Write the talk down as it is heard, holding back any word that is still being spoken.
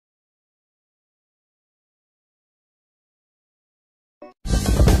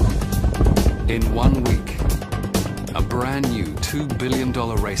In 1 week, a brand new $2 billion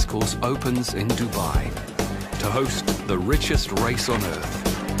racecourse opens in Dubai to host the richest race on Earth.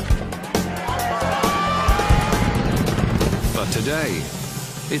 But today,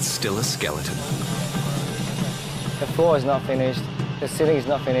 it's still a skeleton. The floor is not finished, the ceiling is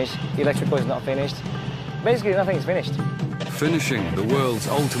not finished, the electrical is not finished. Basically, nothing is finished. Finishing the world's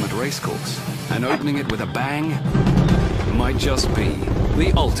ultimate racecourse and opening it with a bang might just be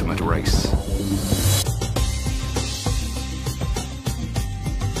the ultimate race.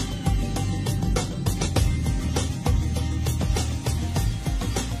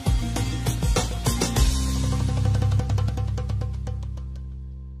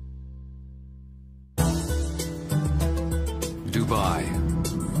 Dubai,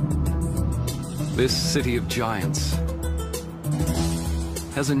 this city of giants,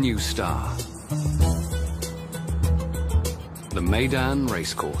 has a new star. The Meydan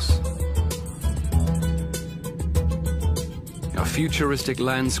Racecourse. A futuristic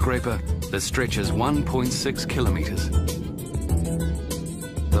landscraper that stretches 1.6 kilometers.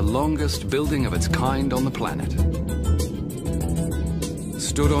 The longest building of its kind on the planet.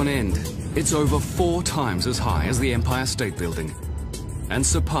 Stood on end, it's over 4 times as high as the Empire State Building and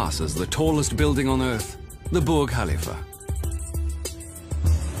surpasses the tallest building on Earth, the Burj Khalifa.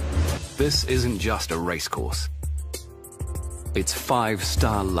 This isn't just a racecourse. It's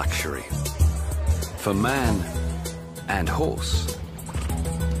 5-star luxury for man and horse.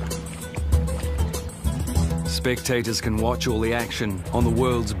 Spectators can watch all the action on the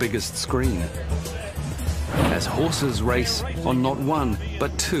world's biggest screen as horses race on not 1,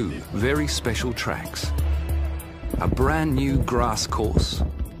 but 2 very special tracks. A brand new grass course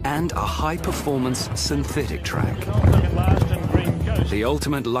and a high-performance synthetic track. The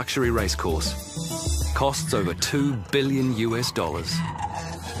ultimate luxury racecourse costs over $2 billion US.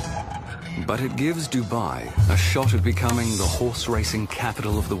 But it gives Dubai a shot at becoming the horse racing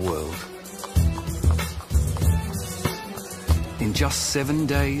capital of the world. In just 7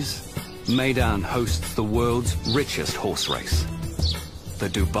 days, Meydan hosts the world's richest horse race, the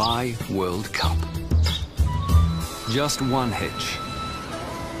Dubai World Cup. Just one hitch.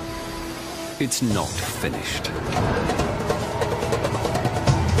 It's not finished.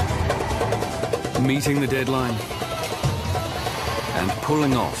 Meeting the deadline and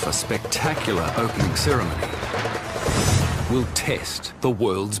pulling off a spectacular opening ceremony will test the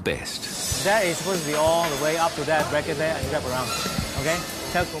world's best. That is supposed to be all the way up to that bracket there and wrap around, okay?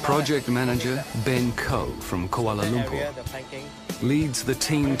 Project manager Ben Koh from Kuala Lumpur leads the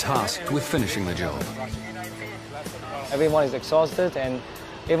team tasked with finishing the job. Everyone is exhausted, and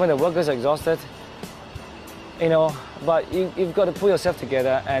even the workers are exhausted. You know, but you've got to pull yourself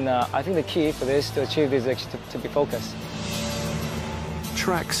together, and I think the key for this, to achieve this, is actually to be focused.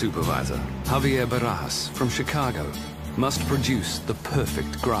 Track supervisor Javier Barajas from Chicago must produce the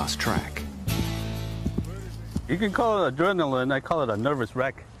perfect grass track. You can call it adrenaline, I call it a nervous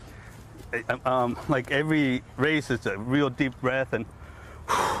wreck. Like every race is a real deep breath and...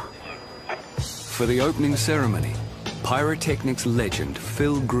 For the opening ceremony, pyrotechnics legend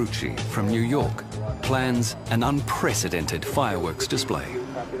Phil Grucci from New York plans an unprecedented fireworks display.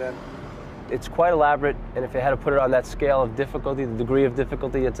 It's quite elaborate, and if you had to put it on that scale of difficulty, the degree of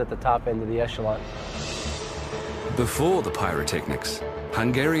difficulty, it's at the top end of the echelon. Before the pyrotechnics,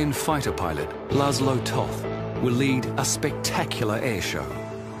 Hungarian fighter pilot Laszlo Toth will lead a spectacular air show.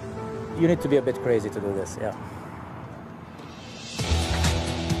 You need to be a bit crazy to do this, yeah.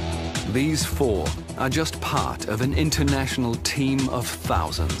 These 4 are just part of an international team of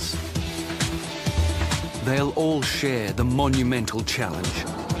thousands. They'll all share the monumental challenge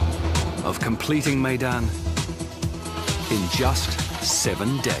of completing Meydan in just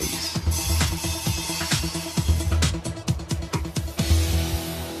 7 days.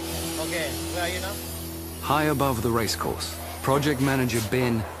 Okay, where are you now? High above the racecourse, project manager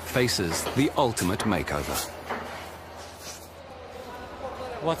Ben faces the ultimate makeover.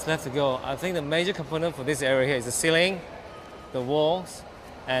 What's left to go? I think the major component for this area here is the ceiling, the walls,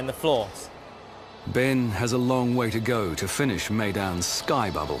 and the floors. Ben has a long way to go to finish Meydan's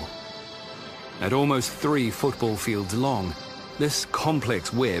sky bubble. At almost 3 football fields long, this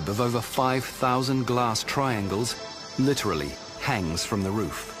complex web of over 5,000 glass triangles literally hangs from the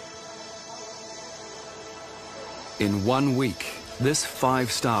roof. In 1 week, this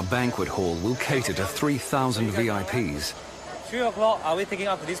 5-star banquet hall will cater to 3,000 VIPs. 3 o'clock, are we taking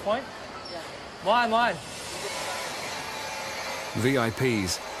up to this point? Why?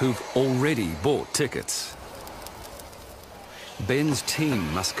 VIPs who've already bought tickets. Ben's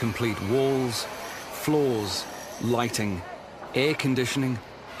team must complete walls, floors, lighting, air conditioning,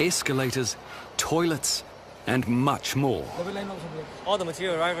 escalators, toilets, and much more. All the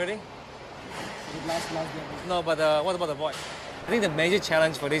material arrived already? No, but what about the void? I think the major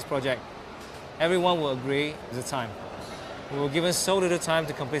challenge for this project, everyone will agree, is the time. We were given so little time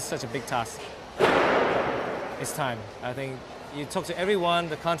to complete such a big task. It's time. I think you talk to everyone,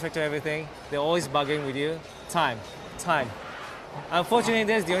 the contractor, everything, they're always bugging with you. Time, time. Unfortunately,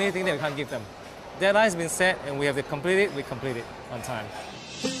 that's the only thing that we can't give them. Deadline's been set and we have to complete it, we complete it on time.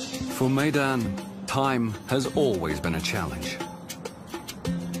 For Meydan, time has always been a challenge.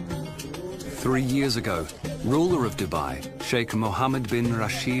 3 years ago, ruler of Dubai, Sheikh Mohammed bin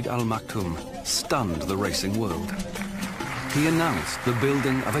Rashid Al Maktoum, stunned the racing world. He announced the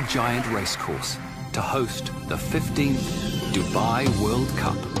building of a giant racecourse to host the 15th Dubai World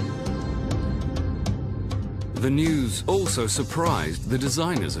Cup. The news also surprised the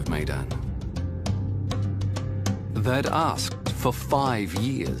designers of Meydan. They'd asked for 5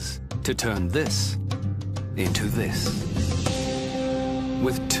 years to turn this into this.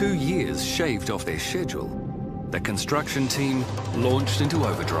 With 2 years shaved off their schedule, the construction team launched into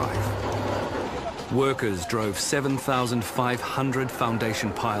overdrive. Workers drove 7,500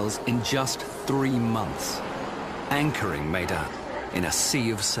 foundation piles in just 3 months, anchoring Meydan in a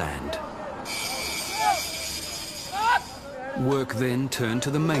sea of sand. Work then turned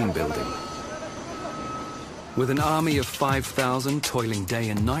to the main building. With an army of 5,000 toiling day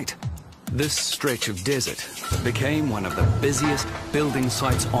and night, this stretch of desert became one of the busiest building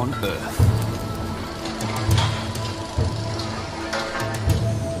sites on Earth.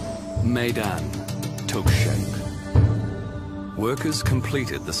 Meydan took shape. Workers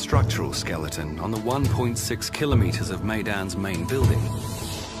completed the structural skeleton on the 1.6 kilometers of Meydan's main building,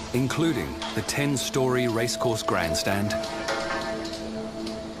 including the 10-story racecourse grandstand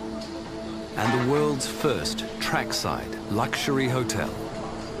and the world's first trackside luxury hotel.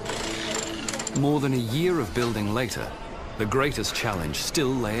 More than a year of building later, the greatest challenge still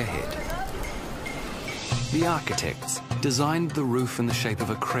lay ahead. The architects designed the roof in the shape of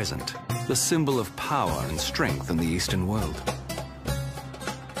a crescent, the symbol of power and strength in the Eastern world.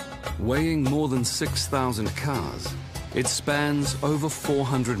 Weighing more than 6,000 cars, it spans over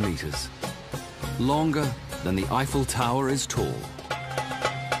 400 meters, longer than the Eiffel Tower is tall.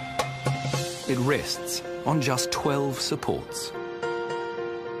 It rests on just 12 supports.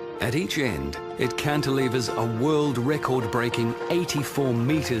 At each end, it cantilevers a world record-breaking 84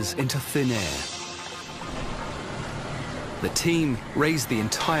 meters into thin air. The team raised the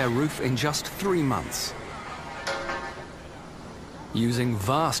entire roof in just 3 months. Using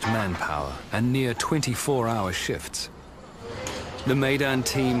vast manpower and near 24-hour shifts, the Meydan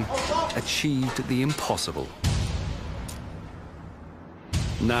team achieved the impossible.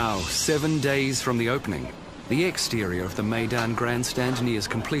 Now, 7 days from the opening, the exterior of the Meydan grandstand nears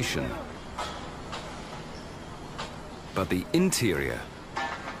completion. But the interior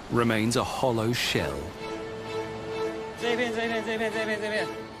remains a hollow shell.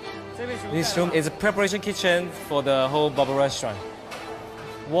 This room is a preparation kitchen for the whole bubble restaurant.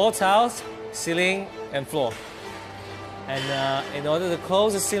 Wall tiles, ceiling, and floor. And in order to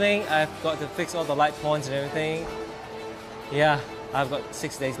close the ceiling, I've got to fix all the light points and everything. Yeah, I've got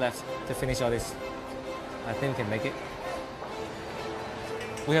 6 days left to finish all this. I think we can make it.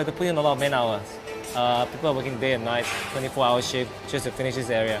 We have to put in a lot of man hours. People are working day and night, 24-hour shift, just to finish this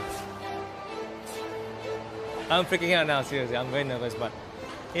area. I'm freaking out now, seriously. I'm very nervous, but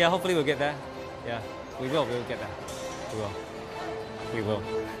yeah, hopefully we'll get there. Yeah, we will get there. We will.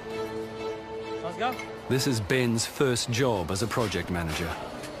 Let's go. This is Ben's first job as a project manager.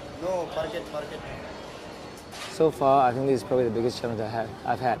 No, park it. So far, I think this is probably the biggest challenge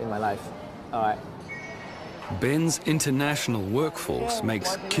I've had in my life. All right. Ben's international workforce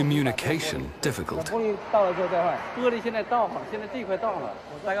makes communication difficult.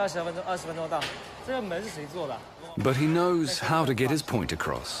 But he knows how to get his point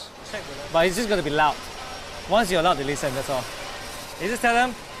across. But it's just going to be loud. Once you're allowed to listen, that's all. You just tell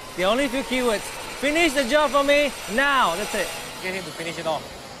them the only few keywords. Finish the job for me now. That's it. Get him to finish it all.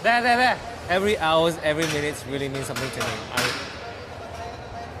 There. Every hours, every minute really means something to me.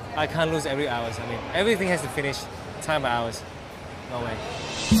 I can't lose every hours. I mean, everything has to finish time by hours. No way.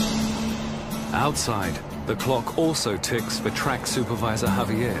 Outside, the clock also ticks for track supervisor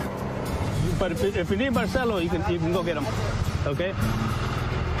Javier. But if you need Marcelo, you can go get him, okay?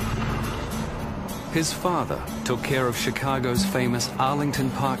 His father took care of Chicago's famous Arlington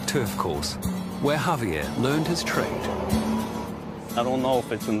Park turf course, where Javier learned his trade. I don't know if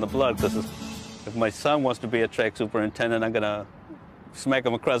it's in the blood, because if my son wants to be a track superintendent, I'm gonna smack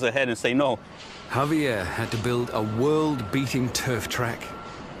him across the head and say no. Javier had to build a world-beating turf track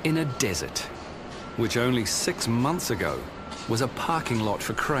in a desert, which only 6 months ago was a parking lot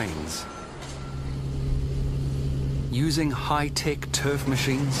for cranes. Using high-tech turf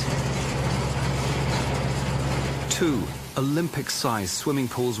machines, 2 Olympic-sized swimming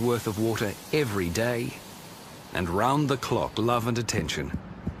pools worth of water every day, and round-the-clock love and attention,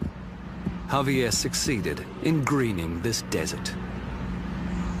 Javier succeeded in greening this desert.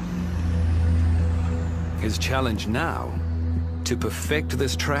 His challenge now, to perfect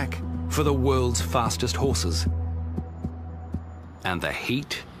this track for the world's fastest horses. And the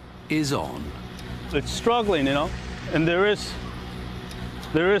heat is on. It's struggling, you know, and there is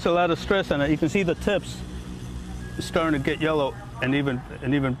a lot of stress on it. You can see the tips starting to get yellow and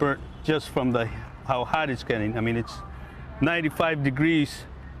even burnt just from how hot it's getting. I mean, it's 95 degrees,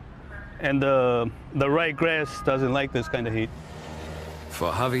 and the right grass doesn't like this kind of heat.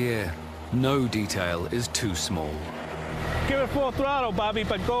 For Javier, no detail is too small. Give it full throttle, Bobby,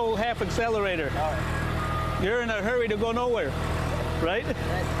 but go half accelerator. All right. You're in a hurry to go nowhere, right?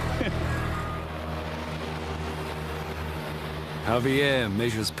 Javier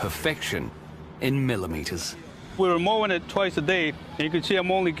measures perfection in millimeters. We were mowing it twice a day, and you can see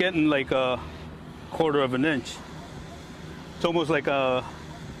I'm only getting like a 1/4 of an inch. It's almost like a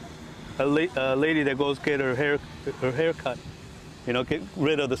lady that goes get her hair cut, you know, get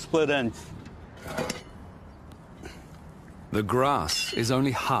rid of the split ends. The grass is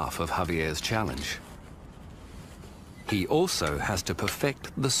only half of Javier's challenge. He also has to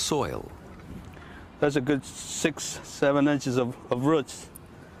perfect the soil. That's a good 6-7 inches of roots.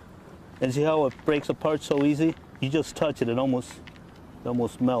 And see how it breaks apart so easy? You just touch it, it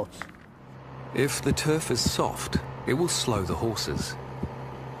almost melts. If the turf is soft, it will slow the horses.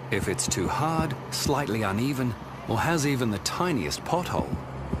 If it's too hard, slightly uneven, or has even the tiniest pothole,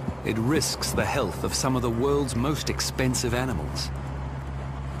 it risks the health of some of the world's most expensive animals.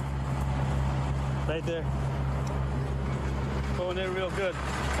 Right there. Going in real good.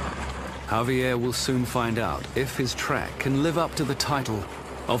 Javier will soon find out if his track can live up to the title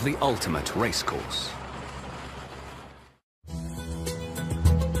of the ultimate racecourse.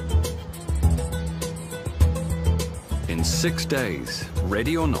 In 6 days,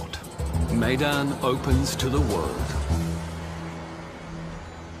 ready or not, Meydan opens to the world.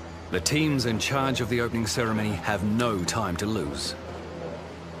 The teams in charge of the opening ceremony have no time to lose.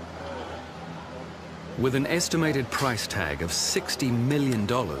 With an estimated price tag of $60 million,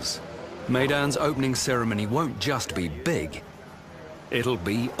 Meydan's opening ceremony won't just be big, it'll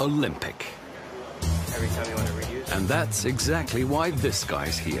be Olympic. Every time you want to reuse. And that's exactly why this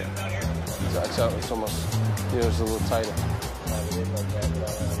guy's here. So it's almost, it's a little tighter.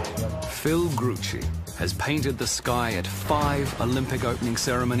 Phil Grucci has painted the sky at 5 Olympic opening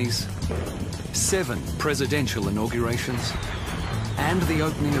ceremonies, 7 presidential inaugurations, and the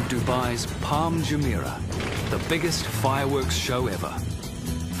opening of Dubai's Palm Jumeirah, the biggest fireworks show ever.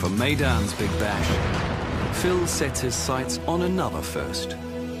 For Meydan's Big Bash, Phil sets his sights on another first.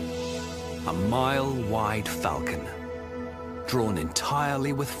 A mile-wide falcon, drawn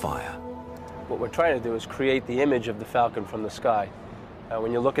entirely with fire. What we're trying to do is create the image of the falcon from the sky.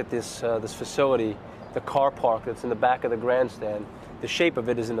 When you look at this facility, the car park that's in the back of the grandstand, the shape of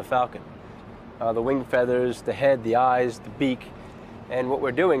it is in the falcon. The wing feathers, the head, the eyes, the beak. And what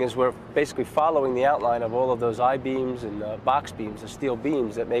we're doing is we're basically following the outline of all of those I-beams and box beams, the steel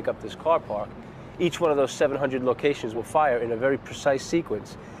beams that make up this car park. Each one of those 700 locations will fire in a very precise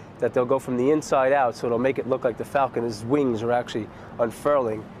sequence that they'll go from the inside out, so it'll make it look like the falcon's wings are actually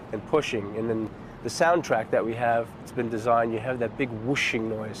unfurling and pushing. And then the soundtrack that we have, it's been designed, you have that big whooshing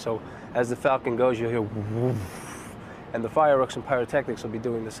noise. So as the falcon goes, you'll hear whoosh, and the fireworks and pyrotechnics will be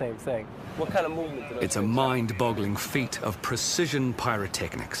doing the same thing. What kind of movement do those It's a things have? mind-boggling feat of precision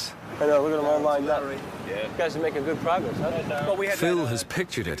pyrotechnics. I know, look at them all lined up. Yeah. You guys are making good progress, huh? Well, Phil has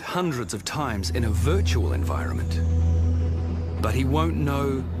pictured it hundreds of times in a virtual environment. But he won't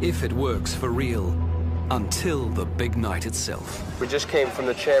know if it works for real until the big night itself. We just came from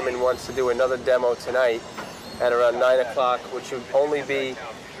the chairman wants to do another demo tonight at around 9 o'clock, which would only be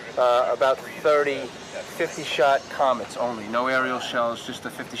about 30 50-shot comets only. No aerial shells, just the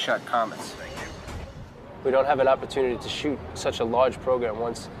 50-shot comets. We don't have an opportunity to shoot such a large program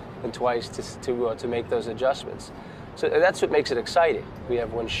once and twice to make those adjustments. So that's what makes it exciting. We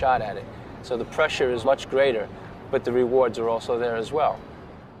have one shot at it. So the pressure is much greater, but the rewards are also there as well.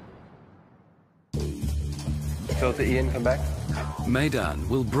 Filter Ian, come back. Meydan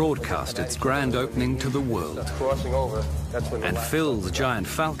will broadcast its grand opening to the world. Crossing over, that's when And Phil's giant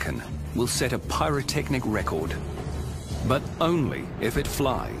falcon will set a pyrotechnic record. But only if it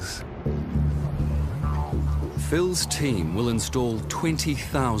flies. Phil's team will install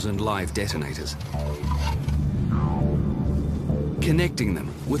 20,000 live detonators, connecting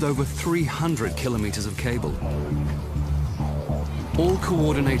them with over 300 kilometers of cable, all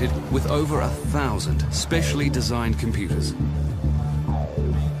coordinated with over 1,000 specially designed computers.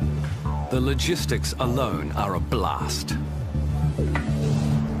 The logistics alone are a blast.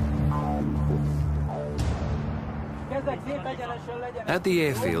 At the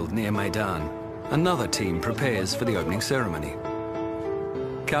airfield near Maidan, another team prepares for the opening ceremony.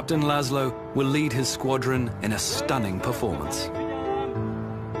 Captain Laszlo will lead his squadron in a stunning performance.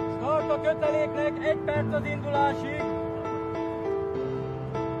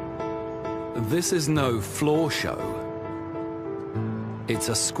 This is no floor show. It's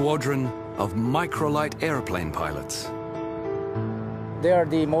a squadron of microlight airplane pilots. They are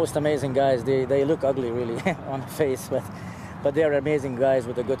the most amazing guys. They look ugly, really, on the face, but they are amazing guys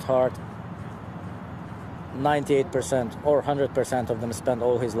with a good heart. 98% or 100% of them spend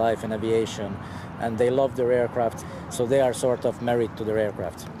all his life in aviation, and they love their aircraft, so they are sort of married to their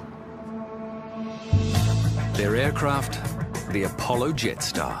aircraft. Their aircraft, the Apollo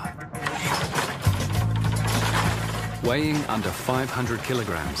Jetstar. Weighing under 500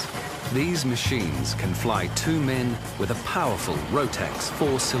 kilograms, these machines can fly 2 men with a powerful Rotax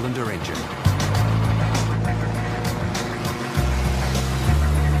 4-cylinder engine.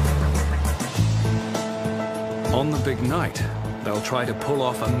 On the big night, they'll try to pull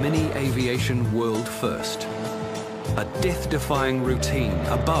off a mini aviation world first. A death-defying routine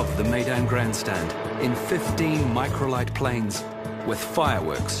above the Maidan grandstand in 15 microlight planes with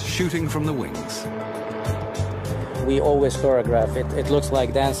fireworks shooting from the wings. We always choreograph it. It looks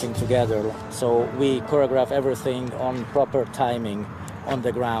like dancing together. So we choreograph everything on proper timing on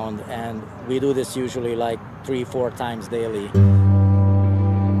the ground, and we do this usually like 3-4 times daily.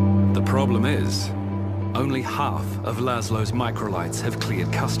 The problem is, only half of Laszlo's microlights have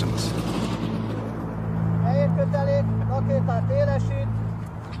cleared customs.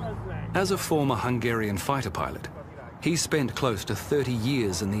 As a former Hungarian fighter pilot, he's spent close to 30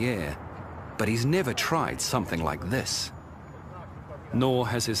 years in the air, but he's never tried something like this. Nor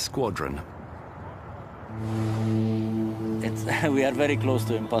has his squadron. We are very close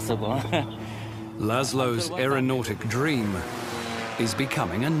to impossible. Laszlo's aeronautic dream is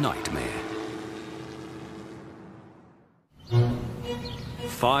becoming a nightmare.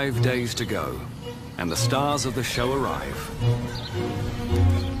 5 days to go, and the stars of the show arrive.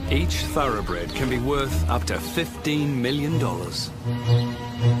 Each thoroughbred can be worth up to $15 million.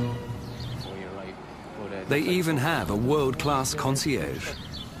 They even have a world-class concierge.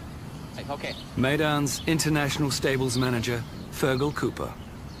 Maidan's international stables manager, Fergal Cooper.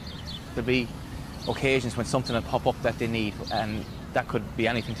 There'll be occasions when something will pop up that they need, and that could be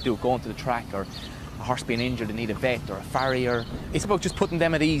anything to do with going to the track, or a horse being injured, they need a vet or a farrier. It's about just putting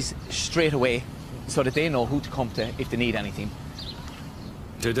them at ease straight away so that they know who to come to if they need anything.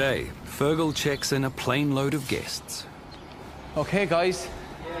 Today, Fergal checks in a plane load of guests. Okay, guys.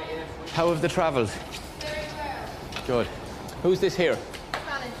 How have they travelled? Good. Who's this here?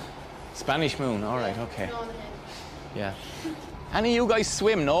 Spanish. Spanish Moon, all right, okay. Yeah. Any of you guys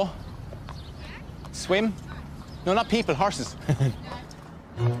swim, no? Swim? No, not people, horses.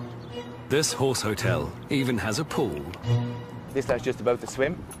 This horse hotel even has a pool. This guy's just about to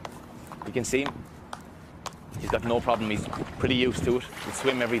swim. You can see him. He's got no problem, he's pretty used to it. He'll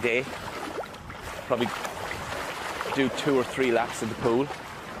swim every day. Probably do 2 or 3 laps of the pool.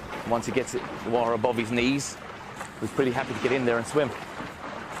 Once he gets the water above his knees, he's pretty happy to get in there and swim.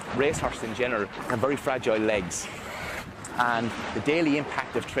 Racehorses in general have very fragile legs, and the daily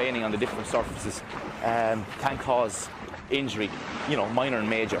impact of training on the different surfaces can cause injury, you know, minor and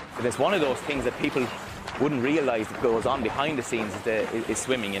major. But it's one of those things that people wouldn't realise that goes on behind the scenes is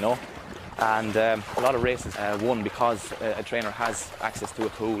swimming, you know. And a lot of races won because a trainer has access to a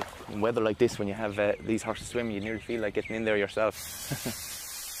pool. In weather like this, when you have these horses swimming, you nearly feel like getting in there yourself.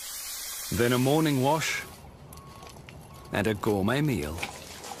 Then a morning wash and a gourmet meal.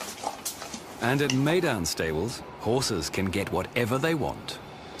 And at Maidan stables, horses can get whatever they want.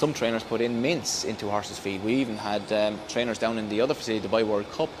 Some trainers put in mince into horses' feed. We even had trainers down in the other facility, the Dubai World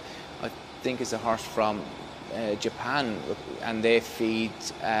Cup. I think it's a horse from Japan, and they feed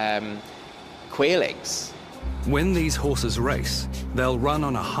quail eggs. When these horses race, they'll run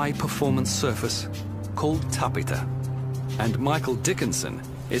on a high-performance surface called tapita. And Michael Dickinson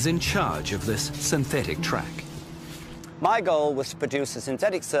is in charge of this synthetic track. My goal was to produce a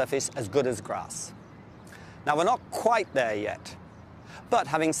synthetic surface as good as grass. Now, we're not quite there yet. But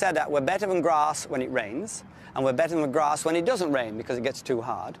having said that, we're better than grass when it rains, and we're bedding the grass when it doesn't rain because it gets too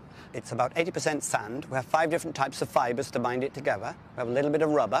hard. It's about 80% sand. We have 5 different types of fibres to bind it together. We have a little bit of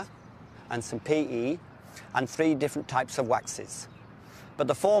rubber and some PE and 3 different types of waxes. But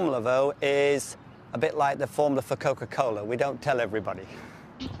the formula, though, is a bit like the formula for Coca-Cola. We don't tell everybody.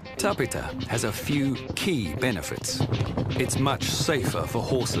 Tapeta has a few key benefits. It's much safer for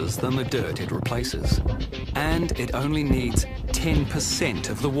horses than the dirt it replaces. And it only needs 10%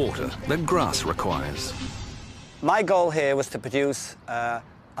 of the water that grass requires. My goal here was to produce a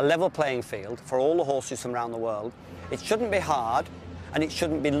level playing field for all the horses from around the world. It shouldn't be hard, and it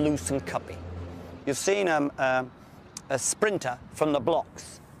shouldn't be loose and cuppy. You've seen a sprinter from the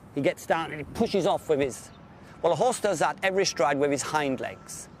blocks. He gets down and he pushes off with his... Well, a horse does that every stride with his hind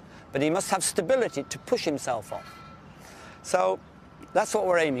legs, but he must have stability to push himself off. So that's what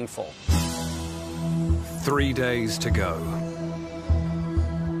we're aiming for. 3 days to go.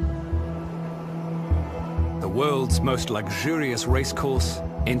 The world's most luxurious racecourse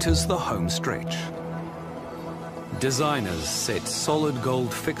enters the home stretch. Designers set solid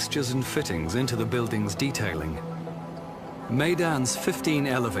gold fixtures and fittings into the building's detailing. Meydan's 15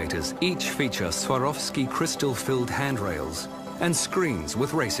 elevators each feature Swarovski crystal-filled handrails and screens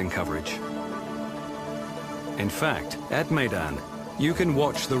with racing coverage. In fact, at Meydan, you can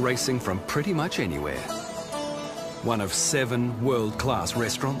watch the racing from pretty much anywhere. One of 7 world-class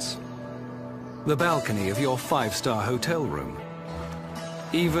restaurants, the balcony of your 5-star hotel room,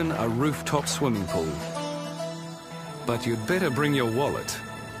 even a rooftop swimming pool. But you'd better bring your wallet,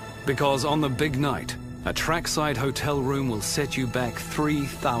 because on the big night, a trackside hotel room will set you back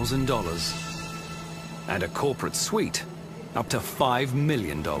 $3,000. And a corporate suite up to $5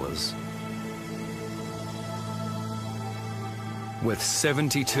 million. With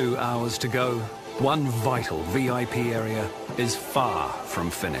 72 hours to go, one vital VIP area is far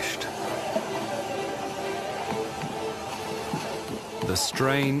from finished. The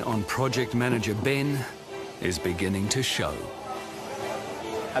strain on project manager Ben is beginning to show.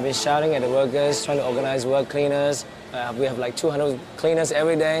 I've been shouting at the workers, trying to organize work cleaners. We have like 200 cleaners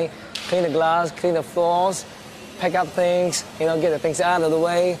every day. Clean the glass, clean the floors, pack up things, you know, get the things out of the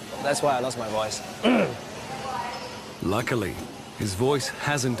way. That's why I lost my voice. Luckily, his voice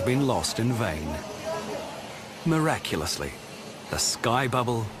hasn't been lost in vain. Miraculously, the sky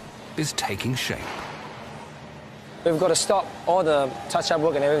bubble is taking shape. We've got to stop all the touch-up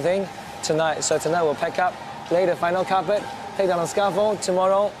work and everything tonight. So tonight we'll pack up, lay the final carpet, take down the scaffold.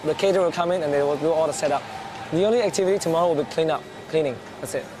 Tomorrow, the caterer will come in and they will do all the setup. The only activity tomorrow will be cleaning.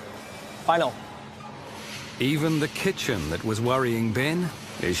 That's it. Final. Even the kitchen that was worrying Ben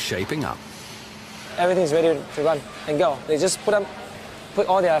is shaping up. Everything's ready to run and go. They just put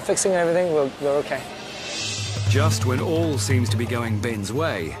all their fixing and everything, we're okay. Just when all seems to be going Ben's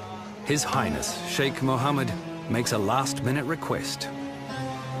way, His Highness Sheikh Mohammed makes a last-minute request.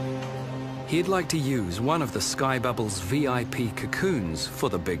 He'd like to use one of the Sky Bubble's VIP cocoons for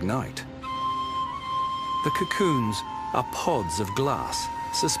the big night. The cocoons are pods of glass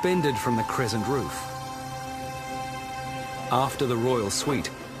suspended from the crescent roof. After the royal suite,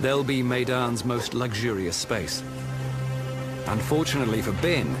 they'll be Meydan's most luxurious space. Unfortunately for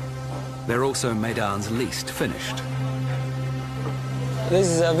Ben, they're also Meydan's least finished. This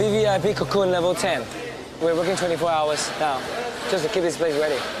is a VVIP cocoon level 10. We're working 24 hours now, just to keep this place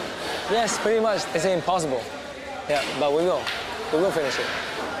ready. Yes, pretty much. They say impossible. Yeah, but we will. We will finish it.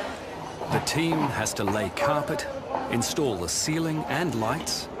 The team has to lay carpet, install the ceiling and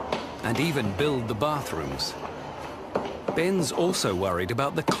lights, and even build the bathrooms. Ben's also worried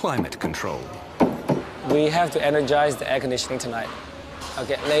about the climate control. We have to energize the air conditioning tonight.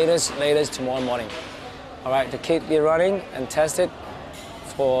 Okay, latest tomorrow morning. All right, the kit be running and test it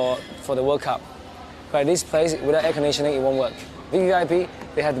for the World Cup. But this place, without air conditioning, it won't work. VVIP,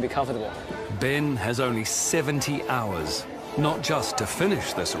 they have to be comfortable. Ben has only 70 hours, not just to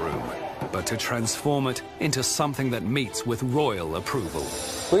finish this room, but to transform it into something that meets with royal approval.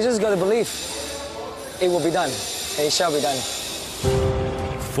 We just got to believe it will be done, and it shall be done.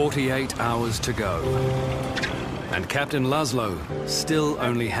 48 hours to go. And Captain Laszlo still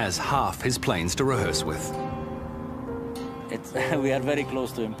only has half his planes to rehearse with. We are very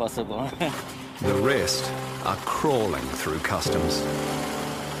close to impossible. The rest are crawling through customs.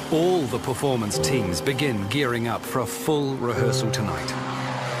 All the performance teams begin gearing up for a full rehearsal tonight.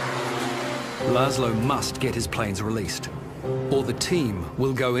 Laszlo must get his planes released, or the team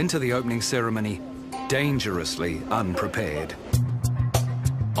will go into the opening ceremony dangerously unprepared.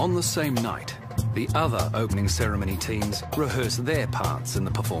 On the same night, the other opening ceremony teams rehearse their parts in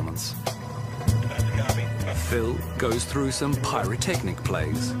the performance. Phil goes through some pyrotechnic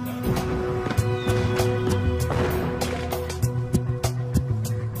plays.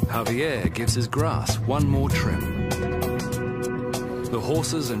 Javier gives his grass one more trim. The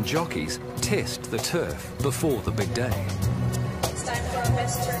horses and jockeys test the turf before the big day. It's time for our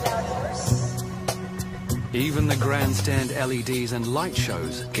best turnout horse. Even the grandstand LEDs and light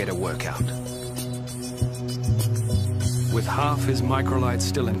shows get a workout. With half his microlights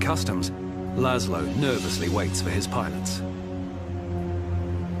still in customs, Laszlo nervously waits for his pilots.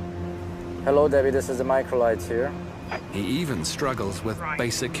 Hello, Debbie, this is the microlights here. He even struggles with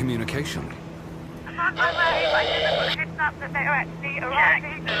basic communication.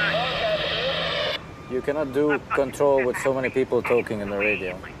 You cannot do control with so many people talking in the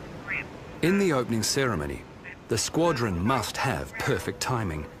radio. In the opening ceremony, the squadron must have perfect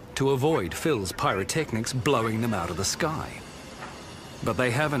timing to avoid Phil's pyrotechnics blowing them out of the sky. But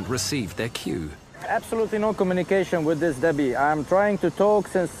they haven't received their cue. Absolutely no communication with this Debbie. I'm trying to talk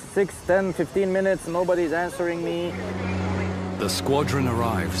since 6, 10, 15 minutes. Nobody's answering me. The squadron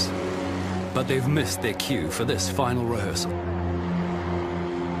arrives, but they've missed their cue for this final rehearsal.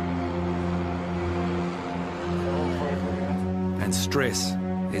 And stress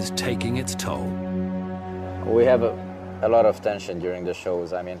is taking its toll. We have a lot of tension during the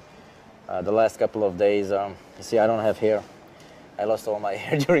shows. I mean, the last couple of days, you see, I don't have hair. I lost all my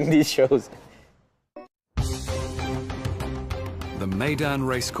hair during these shows. The Meydan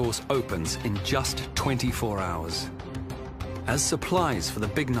racecourse opens in just 24 hours. As supplies for the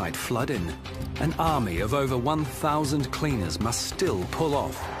big night flood in, an army of over 1,000 cleaners must still pull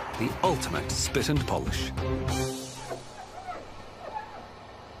off the ultimate spit and polish.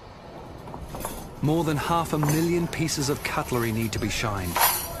 More than 500,000 pieces of cutlery need to be shined,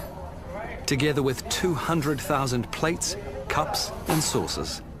 together with 200,000 plates, cups and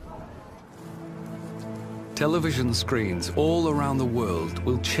saucers. Television screens all around the world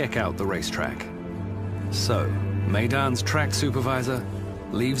will check out the racetrack. So, Meydan's track supervisor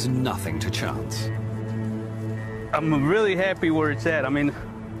leaves nothing to chance. I'm really happy where it's at. I mean,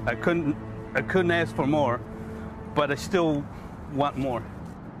 I couldn't ask for more, but I still want more.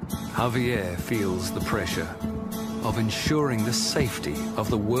 Javier feels the pressure of ensuring the safety of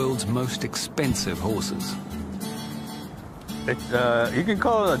the world's most expensive horses. You can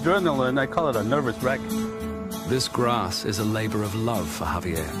call it adrenaline, I call it a nervous wreck. This grass is a labor of love for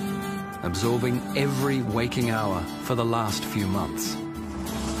Javier, absorbing every waking hour for the last few months.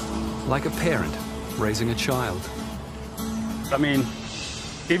 Like a parent raising a child. I mean,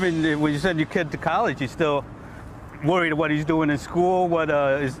 even when you send your kid to college, you're still worried what he's doing in school. What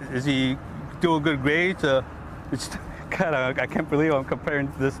is he doing good grades? It's kind of, I can't believe I'm comparing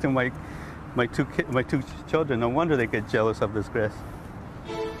this to my two children. No wonder they get jealous of this grass.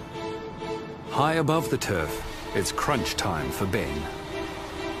 High above the turf, it's crunch time for Ben.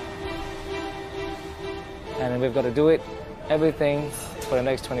 And we've got to do it, everything for the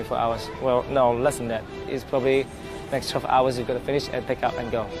next 24 hours. Well, no, less than that. It's probably next 12 hours we've got to finish and pick up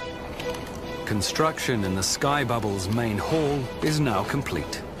and go. Construction in the Sky Bubble's main hall is now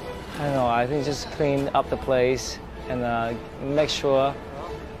complete. I don't know, I think just clean up the place and make sure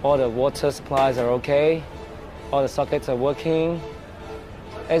all the water supplies are okay, all the sockets are working.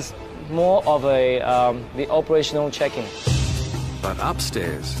 It's more of the operational checking. But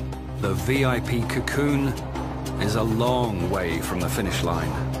upstairs, the VIP cocoon is a long way from the finish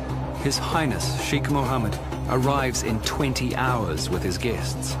line. His Highness Sheikh Mohammed arrives in 20 hours with his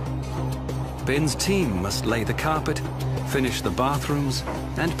guests. Ben's team must lay the carpet, finish the bathrooms,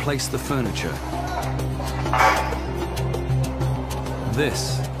 and place the furniture.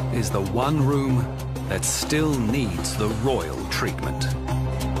 This is the one room that still needs the royal treatment.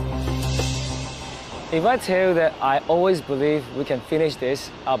 If I tell you that I always believe we can finish this,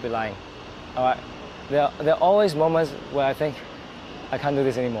 I'll be lying. All right? There are always moments where I think I can't do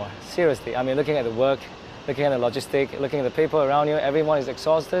this anymore. Seriously, I mean, looking at the work, looking at the logistics, looking at the people around you, everyone is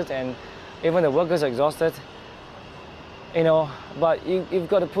exhausted, and even the workers are exhausted. You know, but you've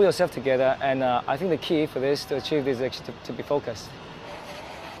got to pull yourself together, and I think the key for this, to achieve this, is actually to be focused.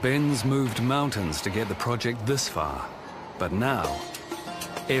 Ben's moved mountains to get the project this far, but now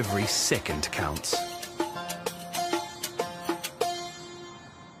every second counts.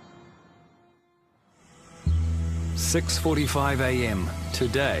 "6:45 a.m.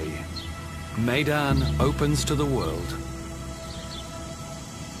 today, Meydan opens to the world.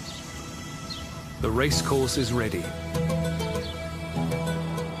 The racecourse is ready.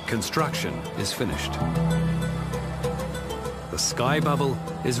 Construction is finished. The Sky Bubble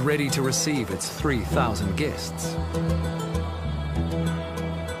is ready to receive its 3,000 guests.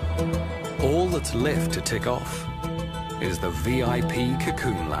 All that's left to tick off is the VIP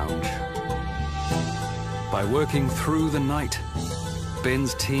Cocoon Lounge. By working through the night,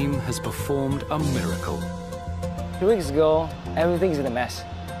 Ben's team has performed a miracle. 2 weeks ago, everything's in a mess,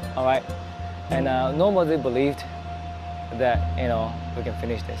 all right? And nobody believed that, you know, we can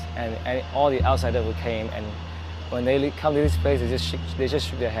finish this. And all the outsiders who came, and when they come to this place, they just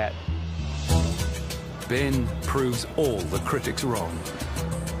shook their head. Ben proves all the critics wrong.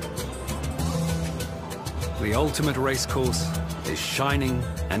 The ultimate race course is shining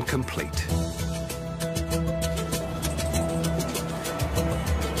and complete.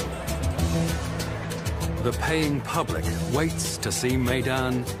 The paying public waits to see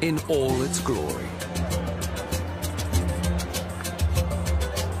Meydan in all its glory.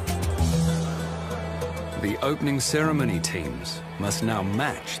 The opening ceremony teams must now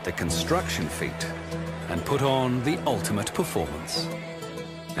match the construction feat and put on the ultimate performance.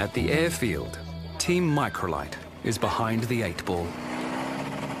 At the airfield, Team Microlight is behind the 8-ball.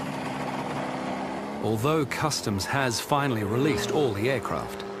 Although Customs has finally released all the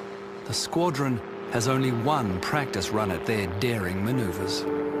aircraft, the squadron has only one practice run at their daring maneuvers.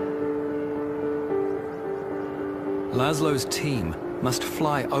 Laszlo's team must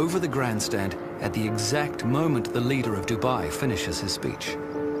fly over the grandstand at the exact moment the leader of Dubai finishes his speech,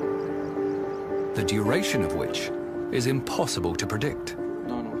 the duration of which is impossible to predict.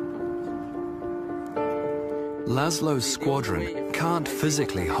 Laszlo's squadron can't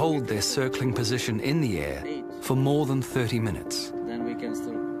physically hold their circling position in the air for more than 30 minutes.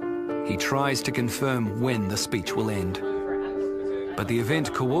 He tries to confirm when the speech will end. But the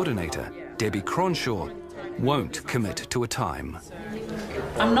event coordinator, Debbie Cronshaw, won't commit to a time.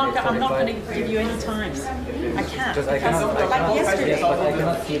 I'm not going to give you any times. I can't. Because I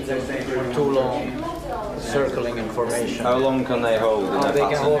cannot keep them for too long circling information. How long can they hold? They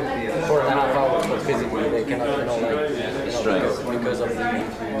can hold 4.5 hours, but physically they cannot, because of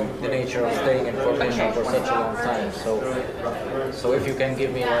the nature of staying in formation for such a long time. So if you can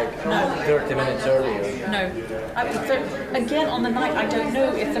give me like 30 minutes earlier. No. Again, on the night, I don't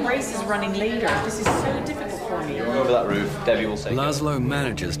know if the race is running later. This is so difficult for me. Over that roof, Debbie will say. Laszlo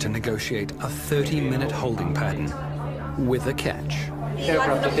manages to negotiate a 30-minute holding pattern with a catch.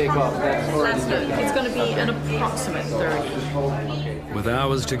 Aircraft to take off. It's going to be an approximate 30. With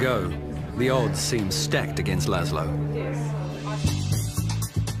hours to go, the odds seem stacked against Laszlo.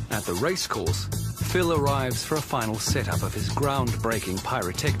 At the racecourse, Phil arrives for a final setup of his groundbreaking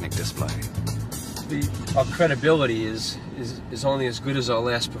pyrotechnic display. Our credibility is only as good as our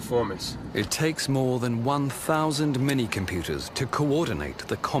last performance. It takes more than 1,000 mini-computers to coordinate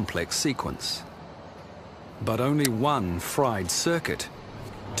the complex sequence. But only one fried circuit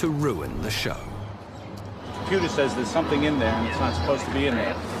to ruin the show. The computer says there's something in there and it's not supposed to be in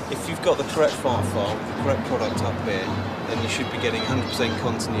there. If you've got the correct file with the correct product up here, then you should be getting 100%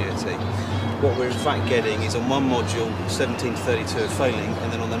 continuity. What we're in fact getting is on one module, 17 to 32 are failing,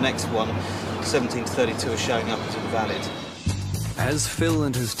 and then on the next one, 17 to 32 are showing up as invalid. As Phil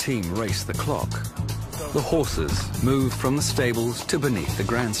and his team race the clock, the horses move from the stables to beneath the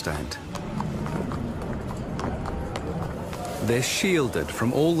grandstand. They're shielded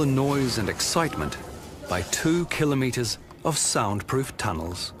from all the noise and excitement by 2 kilometers of soundproof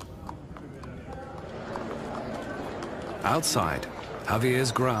tunnels. Outside,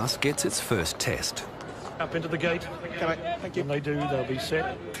 Javier's grass gets its first test. Up into the gate. Thank you. When they do, they'll be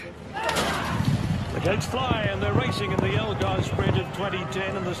set. The gates fly and they're racing in the Elgar sprint of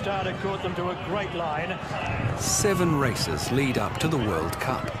 2010, and the starter caught them to a great line. 7 races lead up to the World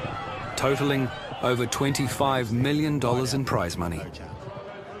Cup, totaling over $25 million in prize money.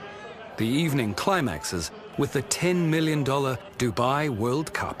 The evening climaxes with the $10 million Dubai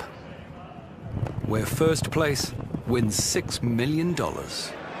World Cup, where first place wins $6 million.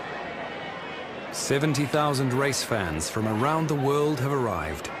 70,000 race fans from around the world have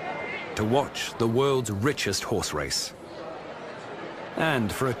arrived to watch the world's richest horse race,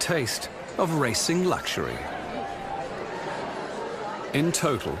 and for a taste of racing luxury. In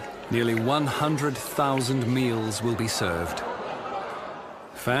total, nearly 100,000 meals will be served.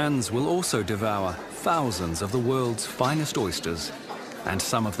 Fans will also devour thousands of the world's finest oysters and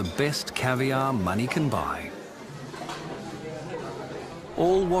some of the best caviar money can buy.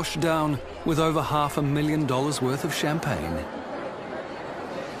 All washed down with over $500,000 worth of champagne.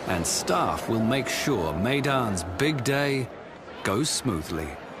 And staff will make sure Meydan's big day goes smoothly.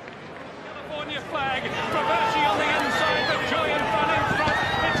 California flag, Traversi on the inside, but Joy and Fun in front.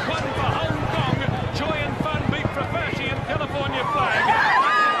 It's one for Hong Kong. Joy and Fun beat Traversi and California flag.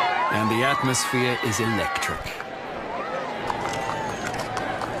 And the atmosphere is electric.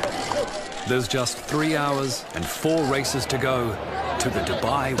 There's just 3 hours and 4 races to go to the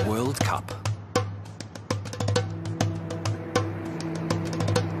Dubai World Cup.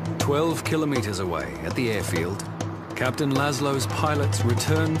 12 kilometers away at the airfield, Captain Laszlo's pilots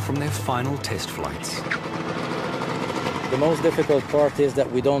return from their final test flights. The most difficult part is that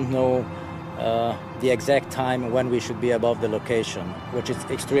we don't know the exact time when we should be above the location, which is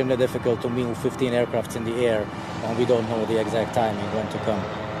extremely difficult to move 15 aircrafts in the air when we don't know the exact timing when to come.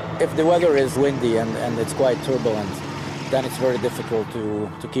 If the weather is windy and it's quite turbulent, then it's very difficult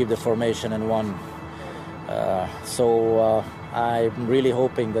to keep the formation in one. So I'm really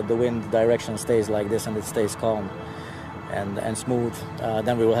hoping that the wind direction stays like this and it stays calm and smooth.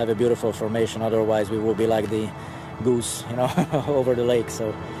 Then we will have a beautiful formation. Otherwise, we will be like the goose, you know, over the lake.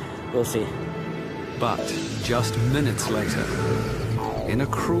 So we'll see. But just minutes later, in a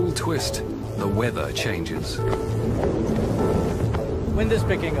cruel twist, the weather changes. Wind is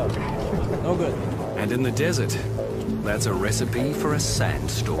picking up. No good. And in the desert, that's a recipe for a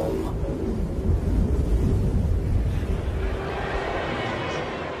sandstorm.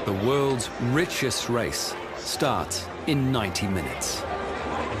 The world's richest race starts in 90 minutes.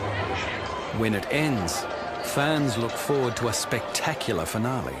 When it ends, fans look forward to a spectacular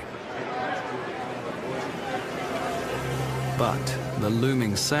finale. But the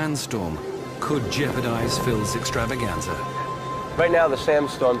looming sandstorm could jeopardize Phil's extravaganza. Right now, the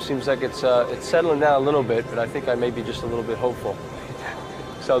sandstorm seems like it's settling down a little bit, but I think I may be just a little bit hopeful.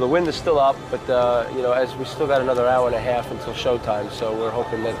 So the wind is still up, but you know, as we still got another hour and a half until showtime, so we're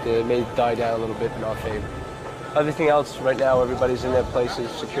hoping that it may die down a little bit in our favor. Everything else right now, everybody's in their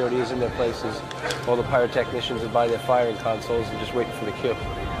places, security is in their places, all the pyrotechnicians are by their firing consoles and just waiting for the cue.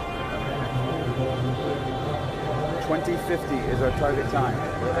 2050 is our target time.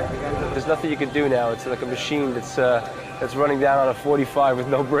 There's nothing you can do now. It's like a machine that's running down on a 45 with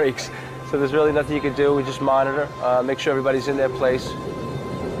no brakes. So there's really nothing you can do. We just monitor, make sure everybody's in their place.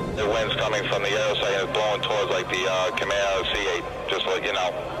 The wind's coming from the air side and blowing towards like the Camaro C8, just like you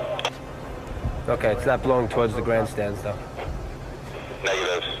know. Okay, it's not blowing towards the grandstands though.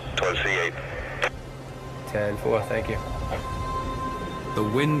 Negative, towards C8. 10-4, thank you. The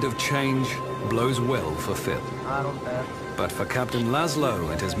wind of change blows well for Phil. But for Captain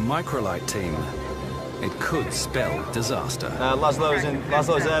Laszlo and his microlight team, it could spell disaster.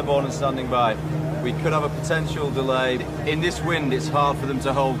 Laszlo's airborne and standing by. We could have a potential delay. In this wind, it's hard for them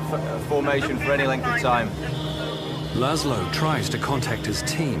to hold formation for any length of time. Laszlo tries to contact his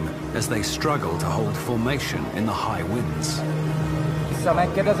team as they struggle to hold formation in the high winds.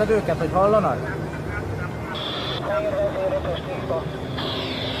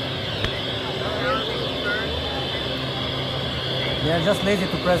 They are just lazy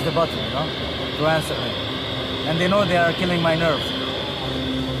to press the button, you know, to answer me. And they know they are killing my nerves.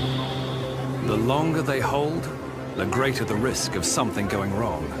 The longer they hold, the greater the risk of something going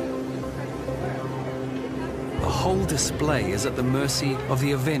wrong. The whole display is at the mercy of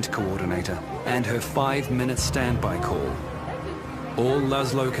the event coordinator and her 5-minute standby call. All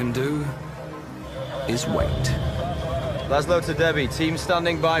Laszlo can do is wait. Laszlo to Debbie, team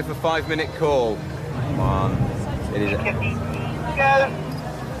standing by for 5-minute call. Come on. It is.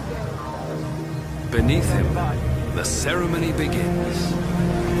 Beneath him, the ceremony begins.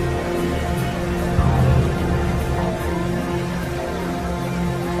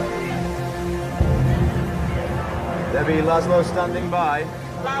 Debbie, Laszlo standing by.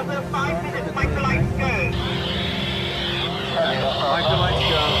 Laszlo, 5 minutes, microlights go. Microlights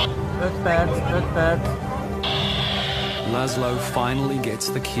go. Good. Laszlo finally gets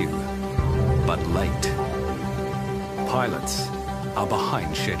the cue, but late. Pilots are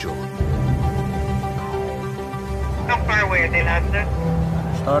behind schedule. How far away are they, Laszlo?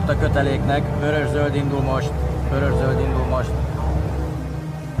 Start a köteléknek, vörös-zöld indul most. Vörös-zöld indul most.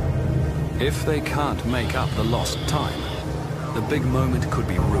 If they can't make up the lost time, the big moment could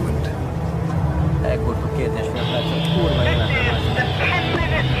be ruined. Elkurtuk 2,5 percet. Kurva This is the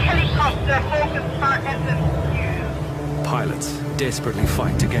 10-minute helicopter focus partners view. Pilots desperately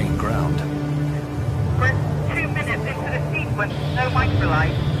fight to gain ground. We're 2 minutes into the sequence, no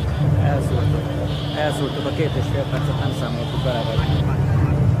microlight. Elszúrtuk a 2,5 percet, nem számoltuk bele vagy.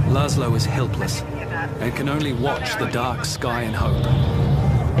 Laszlo is helpless and can only watch the dark sky and hope.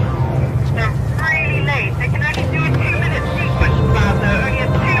 They're really late. They can only do a 2-minute sequence, Laszlo. Only a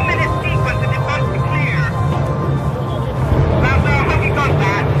 2-minute sequence and it won't be clear. Laszlo, have you got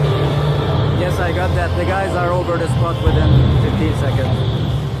that? Yes, I got that. The guys are over the spot within 15 seconds.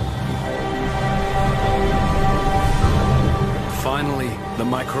 Finally, the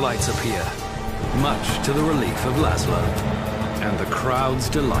microlights appear, much to the relief of Laszlo and the crowd's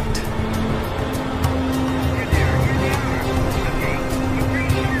delight.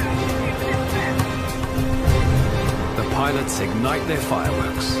 The pilots ignite their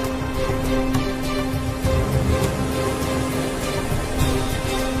fireworks.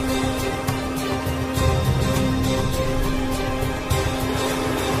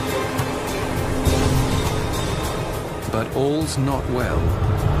 But all's not well.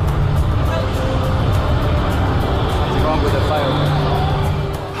 What's wrong with the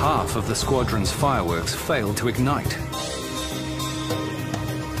fireworks? Half of the squadron's fireworks fail to ignite.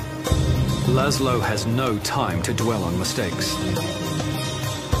 Laszlo has no time to dwell on mistakes.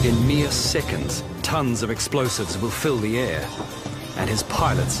 In mere seconds, tons of explosives will fill the air, and his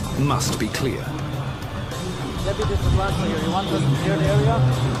pilots must be clear. Deputy Supervisor here, you want us to clear the area?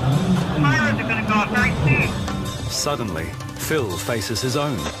 Pilots are going to go up very soon. Suddenly, Phil faces his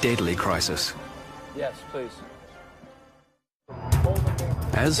own deadly crisis. Yes, please.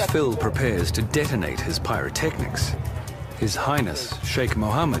 As Phil prepares to detonate his pyrotechnics, His Highness Sheikh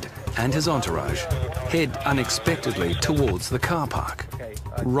Mohammed and his entourage head unexpectedly towards the car park,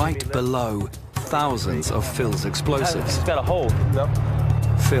 right below thousands of Phil's explosives. It's got a hold. No.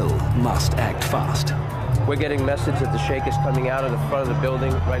 Phil must act fast. We're getting message that the Sheikh is coming out of the front of the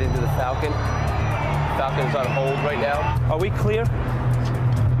building right into the Falcon. Falcon's on hold right now. Are we clear?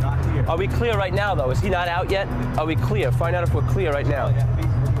 Not here. Are we clear right now, though? Is he not out yet? Are we clear? Find out if we're clear right now.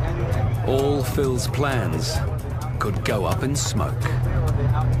 All Phil's plans could go up in smoke.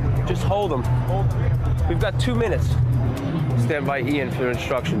 Just hold him. We've got 2 minutes. Stand by Ian for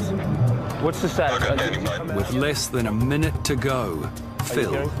instructions. What's the status? With less than a minute to go,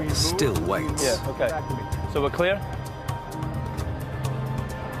 Phil still waits. Yeah, okay. So we're clear?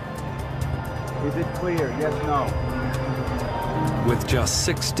 Is it clear? Yes, no. With just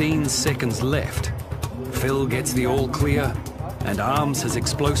 16 seconds left, Phil gets the all clear and arms his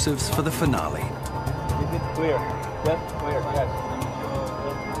explosives for the finale. Is it clear? Yes, clear, yes.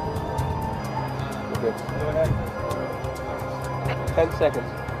 Okay. Go ahead. 10 seconds.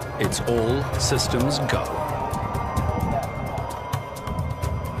 It's all systems go.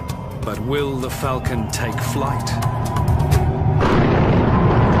 But will the Falcon take flight?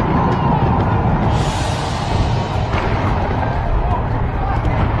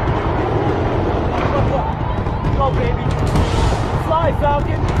 Go, baby. Fly,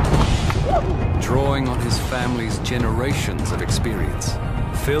 Falcon. Drawing on his family's generations of experience,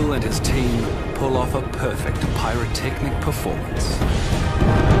 Phil and his team pull off a perfect pyrotechnic performance.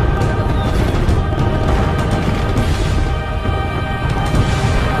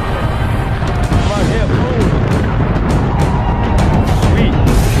 Come on, here, move. Sweet.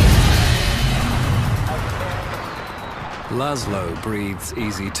 Laszlo breathes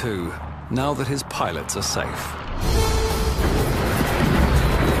easy too, now that his pilots are safe.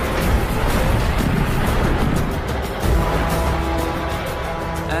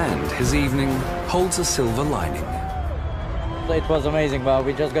 And his evening holds a silver lining. It was amazing, but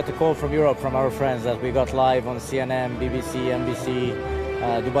we just got a call from Europe from our friends that we got live on CNN, BBC, NBC,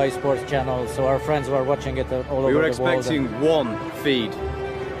 Dubai Sports Channel. So our friends were watching it all over the world. We were expecting one feed.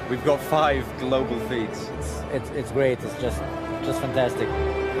 We've got 5 global feeds. It's great. It's just fantastic.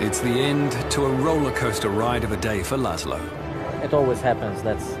 It's the end to a roller coaster ride of a day for Laszlo. It always happens.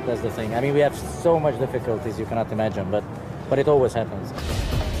 That's the thing. I mean, we have so much difficulties you cannot imagine, but it always happens.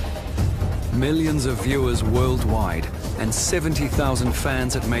 Millions of viewers worldwide and 70,000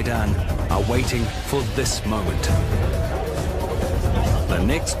 fans at Meydan are waiting for this moment. The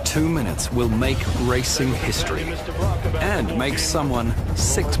next 2 minutes will make racing history and make someone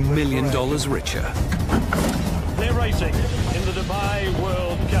 $6 million richer. They're racing in the Dubai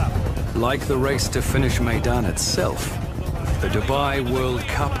World Cup. Like the race to finish Meydan itself, the Dubai World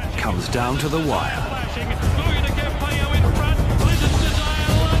Cup comes down to the wire.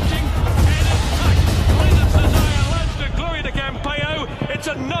 It's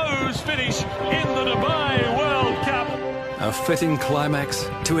a nose finish in the Dubai World Cup. A fitting climax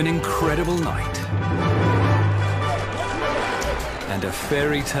to an incredible night. And a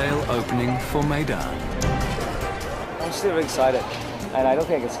fairy tale opening for Meydan. I'm still very excited, and I don't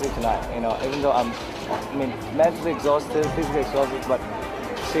think I can sleep tonight. You know, even though I'm mentally exhausted, physically exhausted, but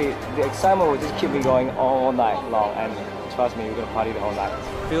see, the excitement will just keep me going all night long, and trust me, we're gonna party the whole night.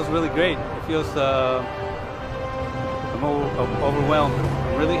 It feels really great. It feels I'm overwhelmed.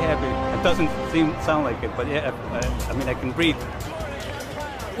 I'm really happy. It doesn't sound like it, but yeah, I mean, I can breathe.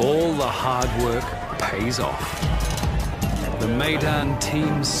 All the hard work pays off. The Meydan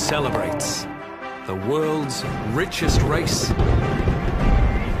team celebrates the world's richest race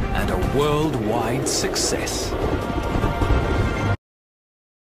and a worldwide success.